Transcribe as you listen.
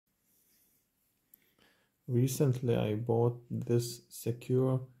Recently I bought this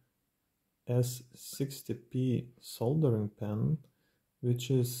SEQURE S60P soldering pen,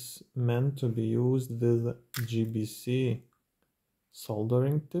 which is meant to be used with JBC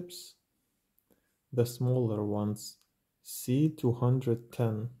soldering tips, the smaller ones,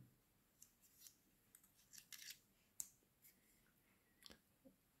 C210.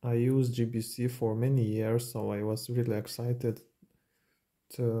 I used JBC for many years, so I was really excited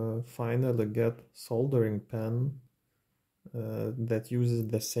to finally get soldering pen that uses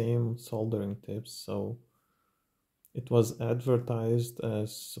the same soldering tips. So it was advertised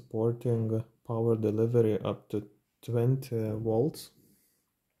as supporting power delivery up to 20 volts.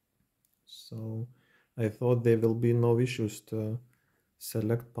 So I thought there will be no issues to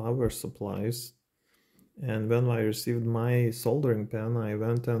select power supplies. And when I received my soldering pen, I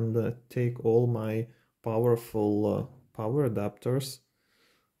went and take all my powerful power adapters,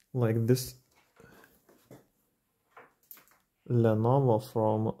 like this Lenovo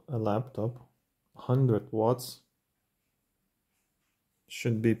from a laptop, 100 watts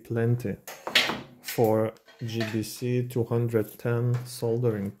should be plenty for JBC 210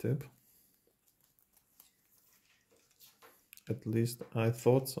 soldering tip. At least I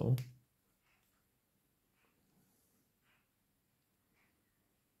thought so.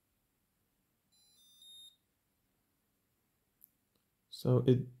 So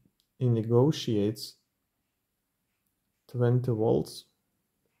it negotiates 20 volts,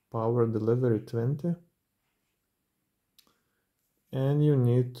 power delivery 20, and you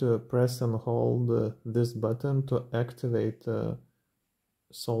need to press and hold this button to activate a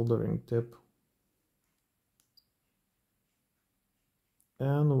soldering tip.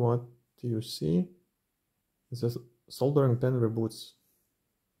 And what you see is a soldering pen reboots.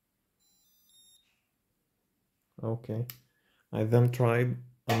 Okay, I then tried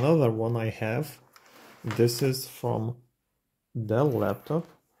another one I have. This is from Dell laptop,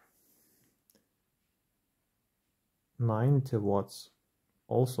 90 watts,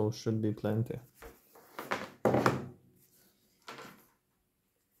 also should be plenty.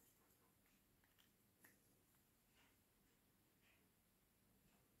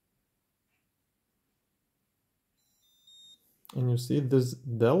 And you see this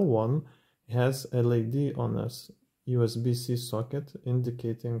Dell one has LED on a USB-C socket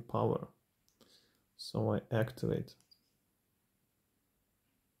indicating power. So I activate.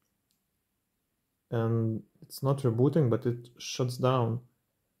 And it's not rebooting, but it shuts down.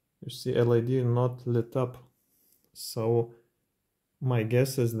 You see LED not lit up. So my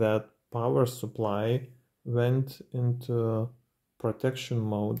guess is that power supply went into protection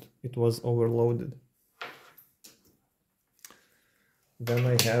mode. It was overloaded. Then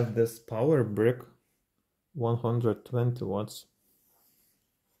I have this power brick, 120 watts.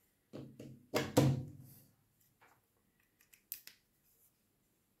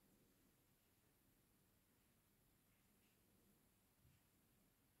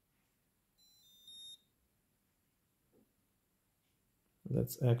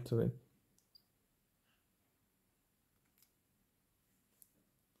 Let's activate.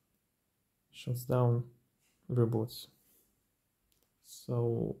 Shuts down, reboots.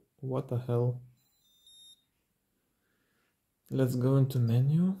 So what the hell? Let's go into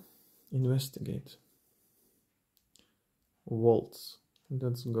menu, investigate. Volts.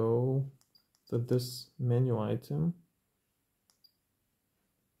 Let's go to this menu item.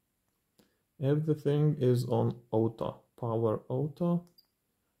 Everything is on auto. Power auto,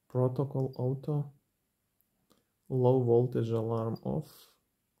 protocol auto, low voltage alarm off.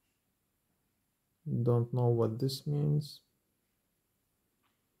 Don't know what this means.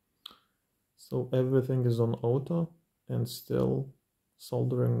 So everything is on auto and still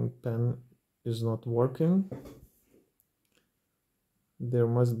soldering pen is not working. There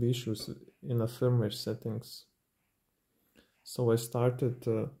must be issues in the firmware settings. So I started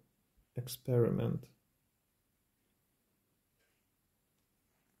to experiment.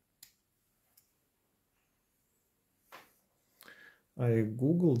 I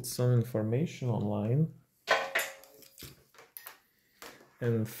googled some information online,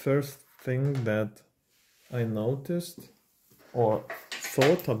 and first thing that I noticed or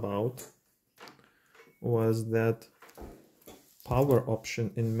thought about was that power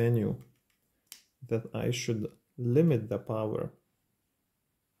option in menu, that I should limit the power.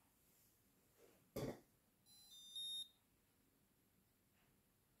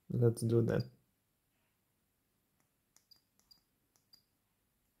 Let's do that.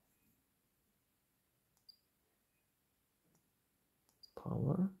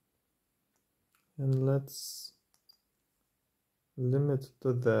 Power, and let's limit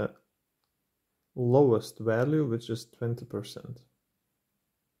to the lowest value, which is 20%.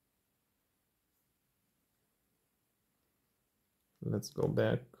 Let's go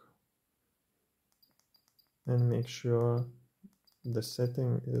back and make sure the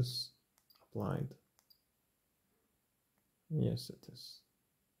setting is applied. Yes, it is.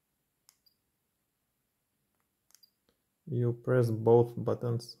 You press both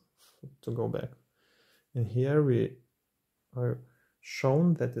buttons to go back. And here we are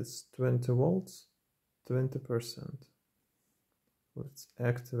shown that it's 20 volts, 20%. Let's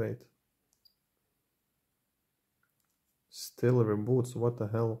activate. Still reboots, what the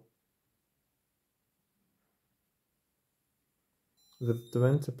hell? With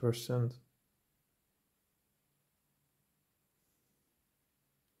 20%.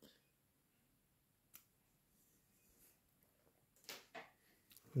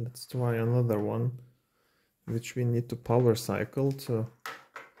 Let's try another one, which we need to power cycle to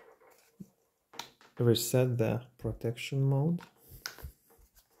reset the protection mode.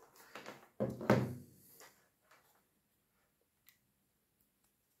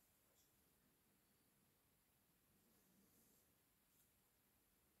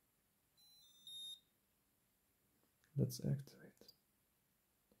 Let's activate.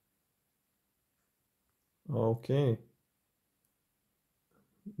 Okay.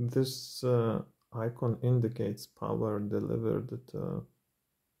 This icon indicates power delivered to,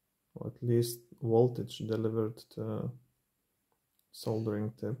 or at least voltage delivered to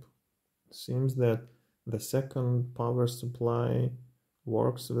soldering tip. It seems that the second power supply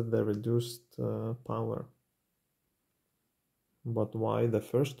works with the reduced power. But why the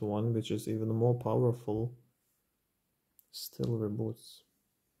first one, which is even more powerful, still reboots?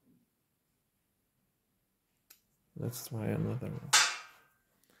 Let's try another one.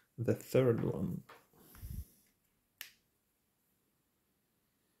 The third one.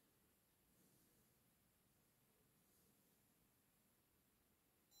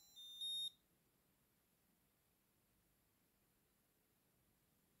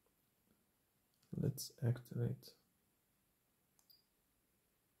 Let's activate.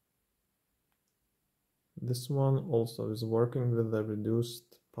 This one also is working with the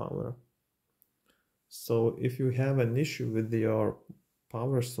reduced power. So if you have an issue with your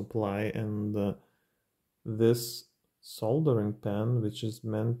power supply and this soldering pen, which is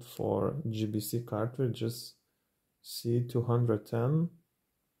meant for JBC cartridges C210,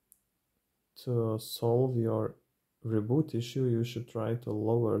 to solve your reboot issue, you should try to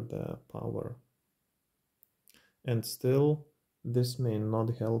lower the power. And still, this may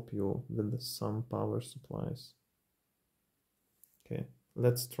not help you with some power supplies. Okay,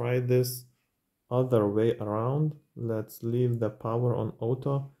 let's try this other way around. Let's leave the power on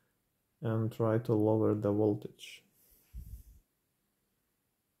auto and try to lower the voltage.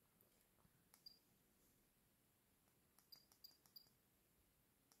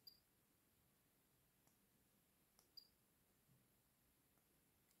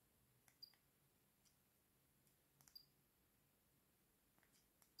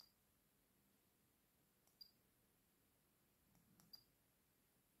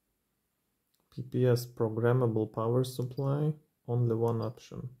 PPS programmable power supply, only one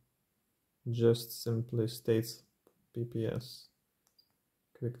option. Just simply states PPS.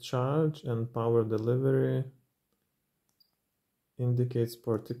 Quick charge and power delivery indicates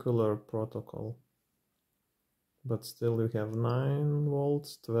particular protocol. But still you have 9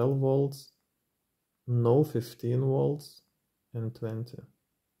 volts, 12 volts, no 15 volts and 20.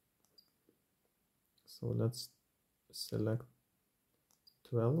 So let's select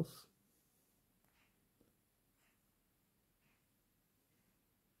 12.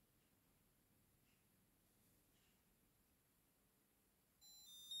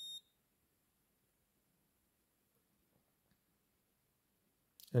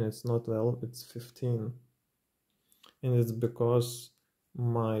 And it's not 12, it's 15. And it's because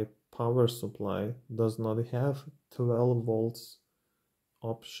my power supply does not have 12 volts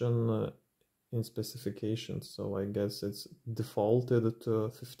option in specifications, so I guess it's defaulted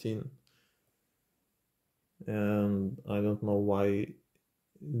to 15. And I don't know why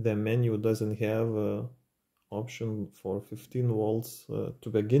the menu doesn't have an option for 15 volts to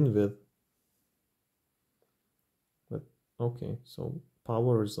begin with. But okay, so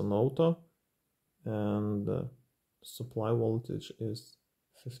power is on auto and supply voltage is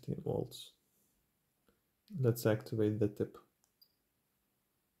 15 volts. Let's activate the tip.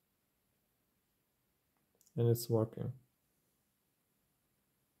 And it's working.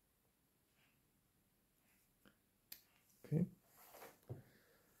 Okay.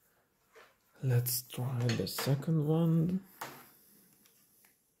 Let's try the second one.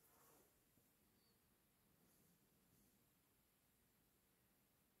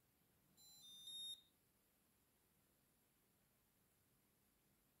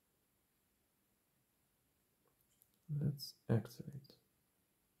 Let's activate.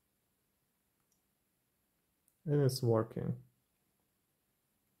 And it's working.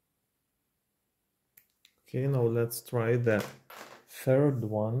 Okay, now let's try the third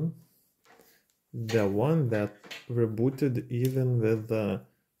one. The one that rebooted even with the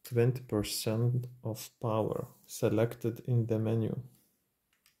 20% of power selected in the menu.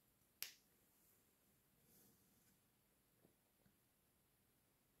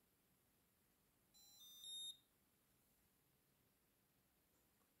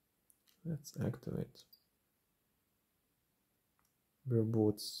 Let's activate.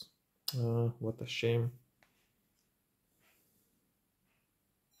 Reboots. What a shame.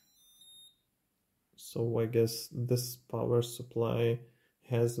 So I guess this power supply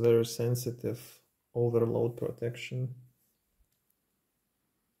has very sensitive overload protection.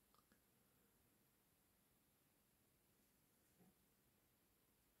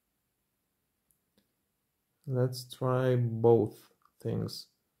 Let's try both things,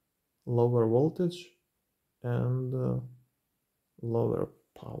 lower voltage and lower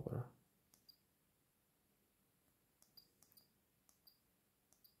power.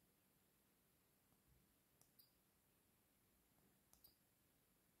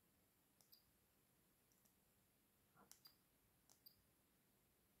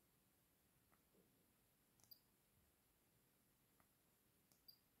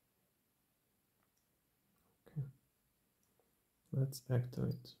 Okay. Let's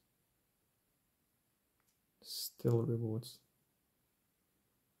activate. Still reboots.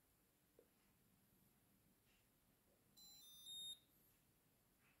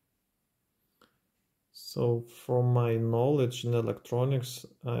 So from my knowledge in electronics,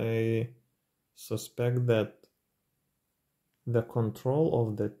 I suspect that the control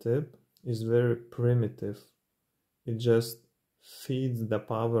of the tip is very primitive. It just feeds the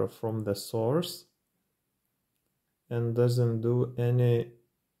power from the source and doesn't do any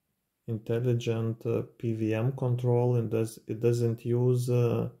intelligent PWM control, and it doesn't use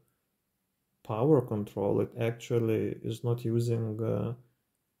power control. It actually is not using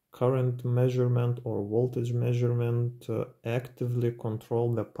current measurement or voltage measurement to actively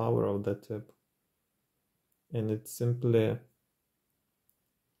control the power of the tip. And it simply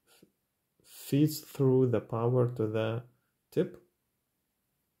feeds through the power to the tip,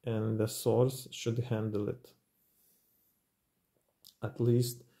 and the source should handle it. At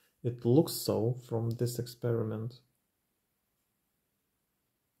least it looks so from this experiment.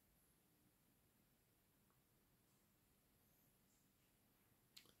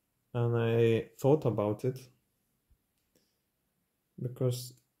 And I thought about it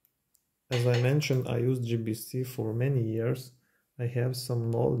because, as I mentioned, I used JBC for many years. I have some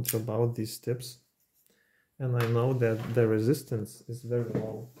knowledge about these tips, and I know that the resistance is very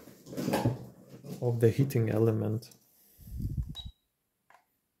low of the heating element.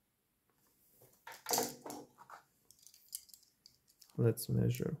 Let's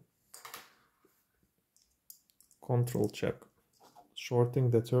measure. Control check. Shorting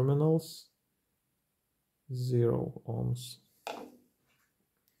the terminals, 0 ohms.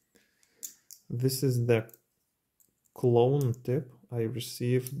 This is the clone tip I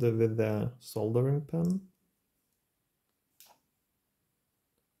received with the soldering pen.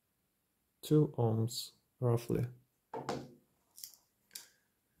 2 ohms roughly.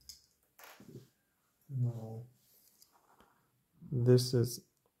 No. This is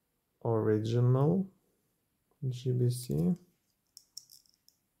original JBC.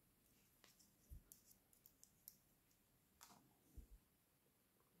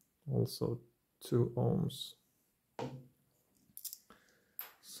 Also 2 ohms.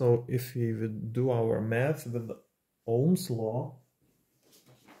 So if we would do our math with the Ohm's law,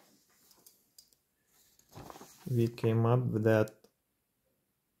 we came up with that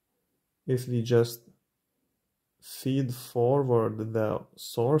if we just feed forward the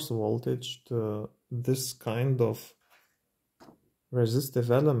source voltage to this kind of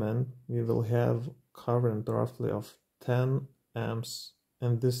resistive element, we will have current roughly of 10 amps,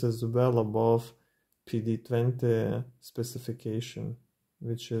 and this is well above PD20 specification,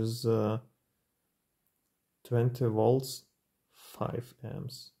 which is 20 volts, 5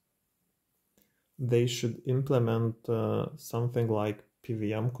 amps. They should implement something like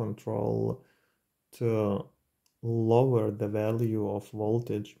PWM control to lower the value of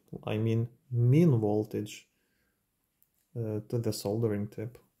voltage, I mean mean voltage, to the soldering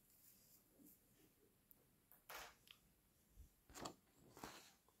tip.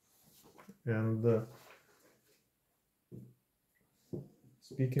 And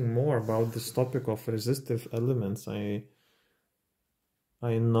speaking more about this topic of resistive elements, I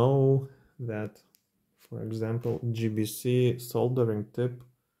know that For example, JBC soldering tip,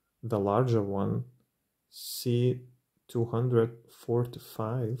 the larger one,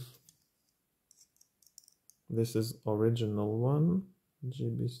 C245. This is original one,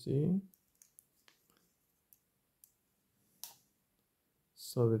 JBC.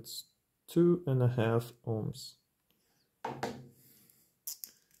 So it's 2.5 ohms.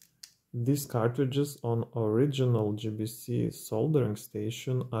 These cartridges on original JBC soldering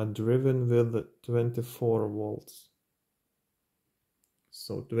station are driven with 24 volts.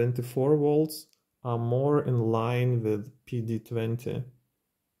 So 24 volts are more in line with PD20.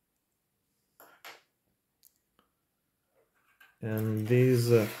 And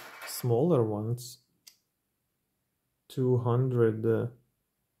these smaller ones,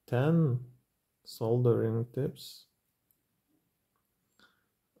 210 soldering tips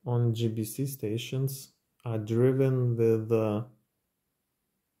on JBC stations are driven with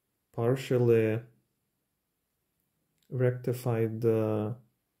partially rectified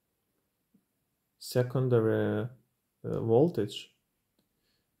secondary voltage,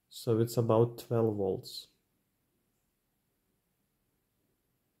 so it's about 12 volts.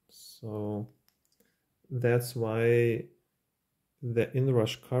 So that's why the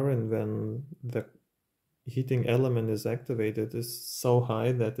inrush current when the heating element is activated is so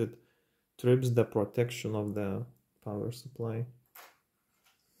high that it trips the protection of the power supply.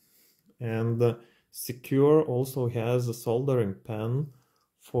 And SEQURE also has a soldering pen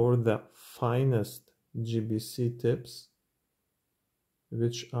for the finest JBC tips,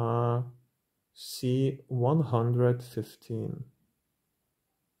 which are C115.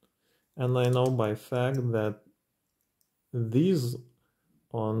 And I know by fact that these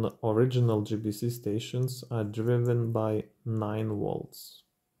on original JBC stations are driven by 9 volts.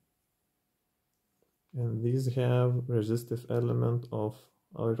 And these have resistive element of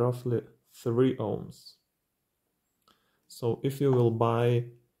roughly 3 ohms. So if you will buy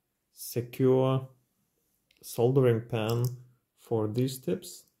SEQURE soldering pen for these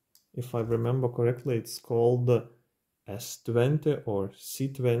tips, if I remember correctly, it's called S20 or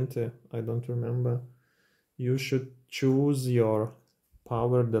C20, I don't remember. You should choose your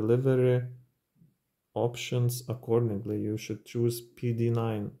power delivery options accordingly. You should choose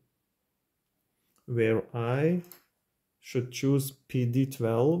PD9, where I should choose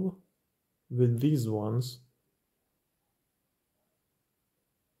PD12 with these ones,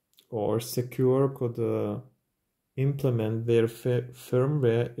 or SEQURE could implement their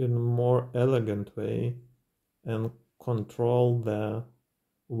firmware in a more elegant way and control the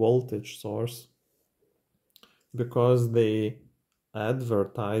voltage source, because they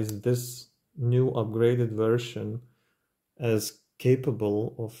advertise this new upgraded version as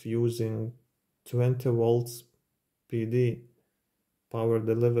capable of using 20 volts PD power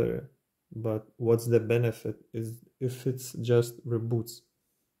delivery. But what's the benefit is if it's just reboots?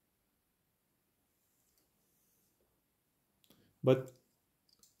 But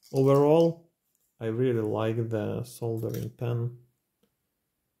overall, I really like the soldering pen.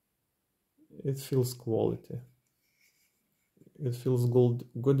 It feels quality. It feels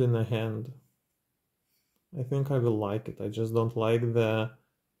good in a hand. I think I will like it. I just don't like the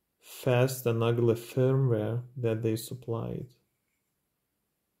fast and ugly firmware that they supplied.